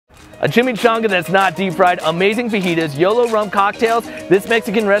A chimichanga that's not deep fried, amazing fajitas, Yolo rum cocktails. This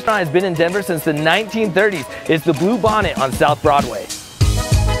Mexican restaurant has been in Denver since the 1930s. It's the Blue Bonnet on South Broadway.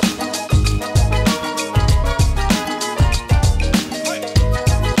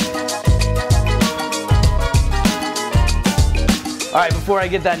 All right, before I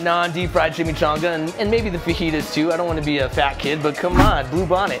get that non-deep fried chimichanga and maybe the fajitas too, I don't want to be a fat kid, but come on, Blue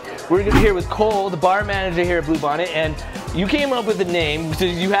Bonnet. We're gonna be here with Cole, the bar manager here at Blue Bonnet, and you came up with the name, so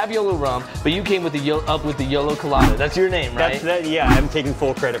you have Yolo rum, but you came with the up with the Yolo Colada. That's your name, right? Yeah, I'm taking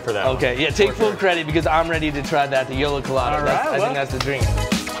full credit for that. Okay, yeah, take full credit because I'm ready to try that, the Yolo Colada. All right, I think that's the drink.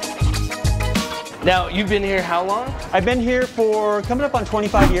 Now, you've been here how long? I've been here for coming up on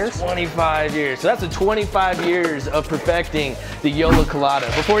 25 years. 25 years. So that's 25 years of perfecting the Yolo Colada.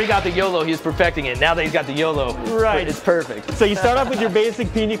 Before he got the Yolo, he was perfecting it. Now that he's got the Yolo, right, it's perfect. So you start off with your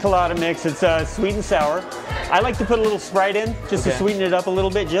basic pina colada mix. It's sweet and sour. I like to put a little Sprite in just to sweeten it up a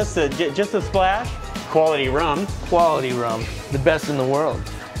little bit, just a splash. Quality rum. Quality rum. The best in the world.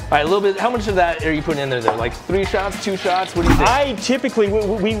 All right, a little bit, how much of that are you putting in there though? Like 3 shots, 2 shots, what do you think? I typically,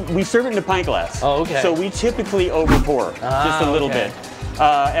 we serve it in a pint glass. Oh, okay. So we typically overpour just a little bit.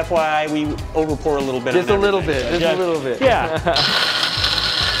 FYI, we overpour a little bit. Just a little bit, just a little bit. Yeah.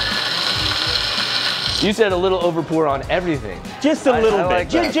 You said a little overpour on everything. Just a little bit, like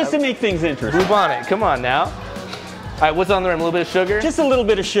just to make things interesting. Blue Bonnet, come on now. All right, what's on the rim, a little bit of sugar? Just a little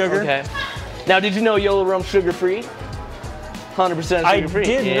bit of sugar. Okay. Now, did you know Yolo rum's sugar-free? 100% sugar-free. I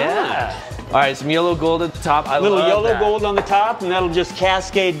did not. All right, some Yolo Gold at the top. I little love Yolo that. Gold on the top, and that'll just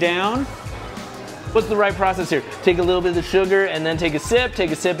cascade down. What's the right process here? Take a little bit of the sugar and then take a sip,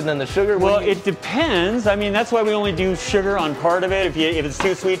 and then the sugar? Well, it depends. I mean, that's why we only do sugar on part of it. If it's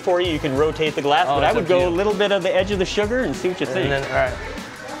too sweet for you, you can rotate the glass. But I would go a little bit of the edge of the sugar and see what you think. And then, all right.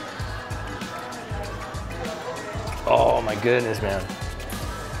 Oh my goodness, man.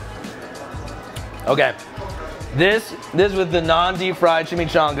 Okay. This with the non-deep fried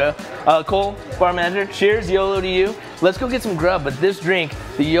chimichanga. Cole, bar manager, cheers, Yolo to you. Let's go get some grub, but this drink,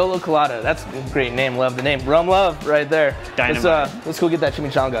 the Yolo Colada, that's a great name, love the name. Rum love right there. Dynamite. Let's go get that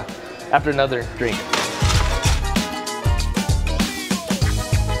chimichanga after another drink.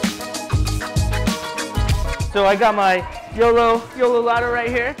 So I got my Yolo Lada right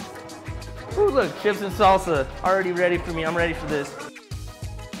here. Ooh, look, chips and salsa already ready for me. I'm ready for this.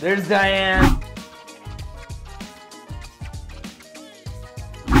 There's Diane.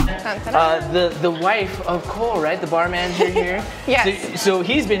 The wife of Cole, right? The bar manager here? Yes. So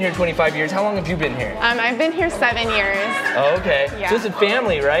he's been here 25 years. How long have you been here? I've been here 7 years. Oh, okay. Yeah. So it's a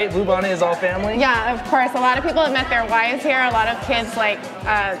family, right? Blue Bonnet is all family? Yeah, of course. A lot of people have met their wives here. A lot of kids like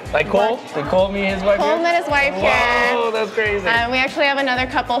Cole? Did Cole meet his wife here? Cole met his wife here. Whoa, that's crazy. We actually have another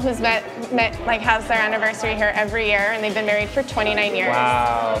couple who's has their anniversary here every year, and they've been married for 29 years.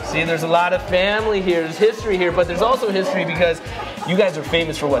 Wow. See, there's a lot of family here. There's history here, but there's also history because you guys are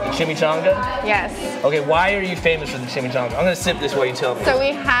famous for what? The chimichanga? Yes. Okay, why are you famous for the chimichanga? I'm gonna sip this while you tell me. So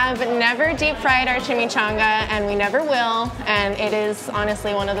we have never deep fried our chimichanga, and we never will, and it is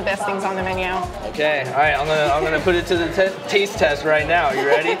honestly one of the best things on the menu. Okay, all right, I'm gonna put it to the taste test right now. Are you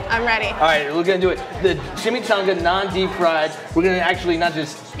ready? I'm ready. All right, we're gonna do it. The chimichanga non-deep fried. We're gonna actually not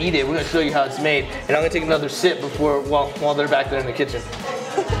just eat it. We're gonna show you how it's made, and I'm gonna take another sip while they're back there in the kitchen.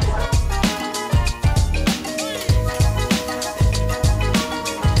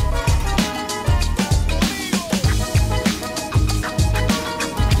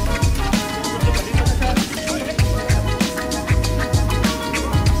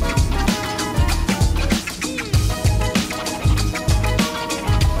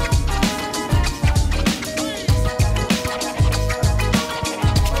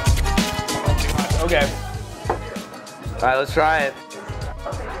 Okay. All right, let's try it.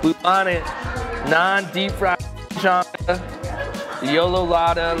 Blue Bonnet, non-deep fried chimichanga, Yolo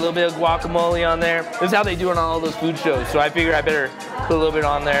Lada, a little bit of guacamole on there. This is how they do it on all those food shows, so I figure I better put a little bit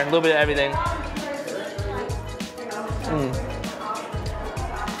on there, a little bit of everything.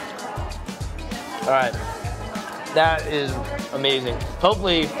 All right, that is amazing.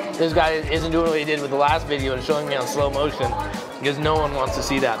 Hopefully, this guy isn't doing what he did with the last video and showing me on slow motion, because no one wants to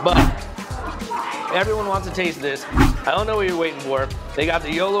see that. But everyone wants to taste this. I don't know what you're waiting for. They got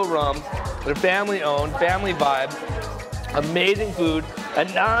the Yolo rum. They're family owned, family vibe. Amazing food. A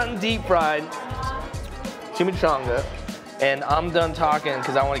non-deep fried chimichanga. And I'm done talking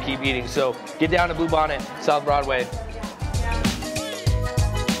because I want to keep eating. So get down to Blue Bonnet, South Broadway.